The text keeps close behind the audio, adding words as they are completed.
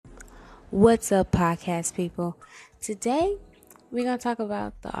What's up, podcast people? Today, we're going to talk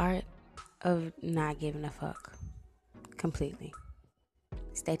about the art of not giving a fuck completely.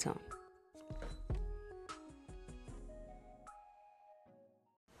 Stay tuned.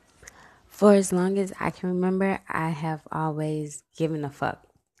 For as long as I can remember, I have always given a fuck.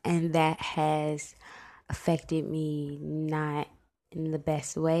 And that has affected me not in the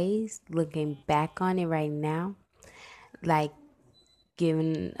best ways. Looking back on it right now, like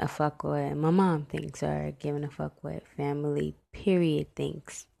giving a fuck what my mom thinks or giving a fuck what family period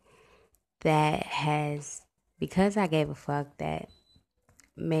thinks. That has, because I gave a fuck, that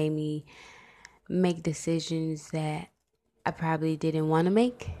made me make decisions that I probably didn't want to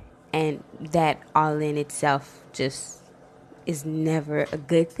make. And that all in itself just is never a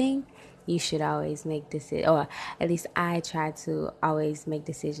good thing. You should always make decisions, or at least I try to always make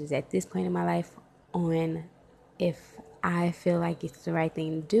decisions at this point in my life on if I feel like it's the right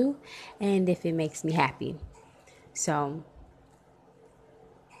thing to do and if it makes me happy. So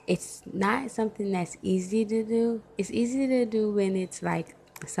it's not something that's easy to do. It's easy to do when it's like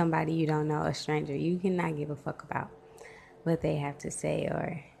somebody you don't know, a stranger. You cannot give a fuck about what they have to say,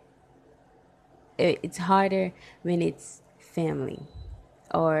 or it's harder when it's family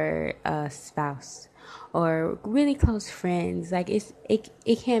or a spouse or really close friends. Like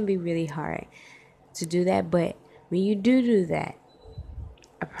it can be really hard to do that, but when you do that,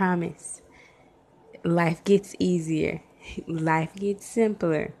 I promise life gets easier. Life gets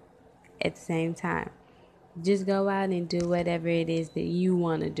simpler at the same time. Just go out and do whatever it is that you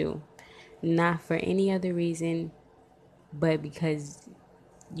want to do. Not for any other reason, but because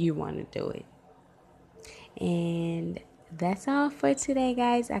you want to do it. And that's all for today,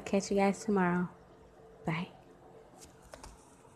 guys. I'll catch you guys tomorrow. Bye.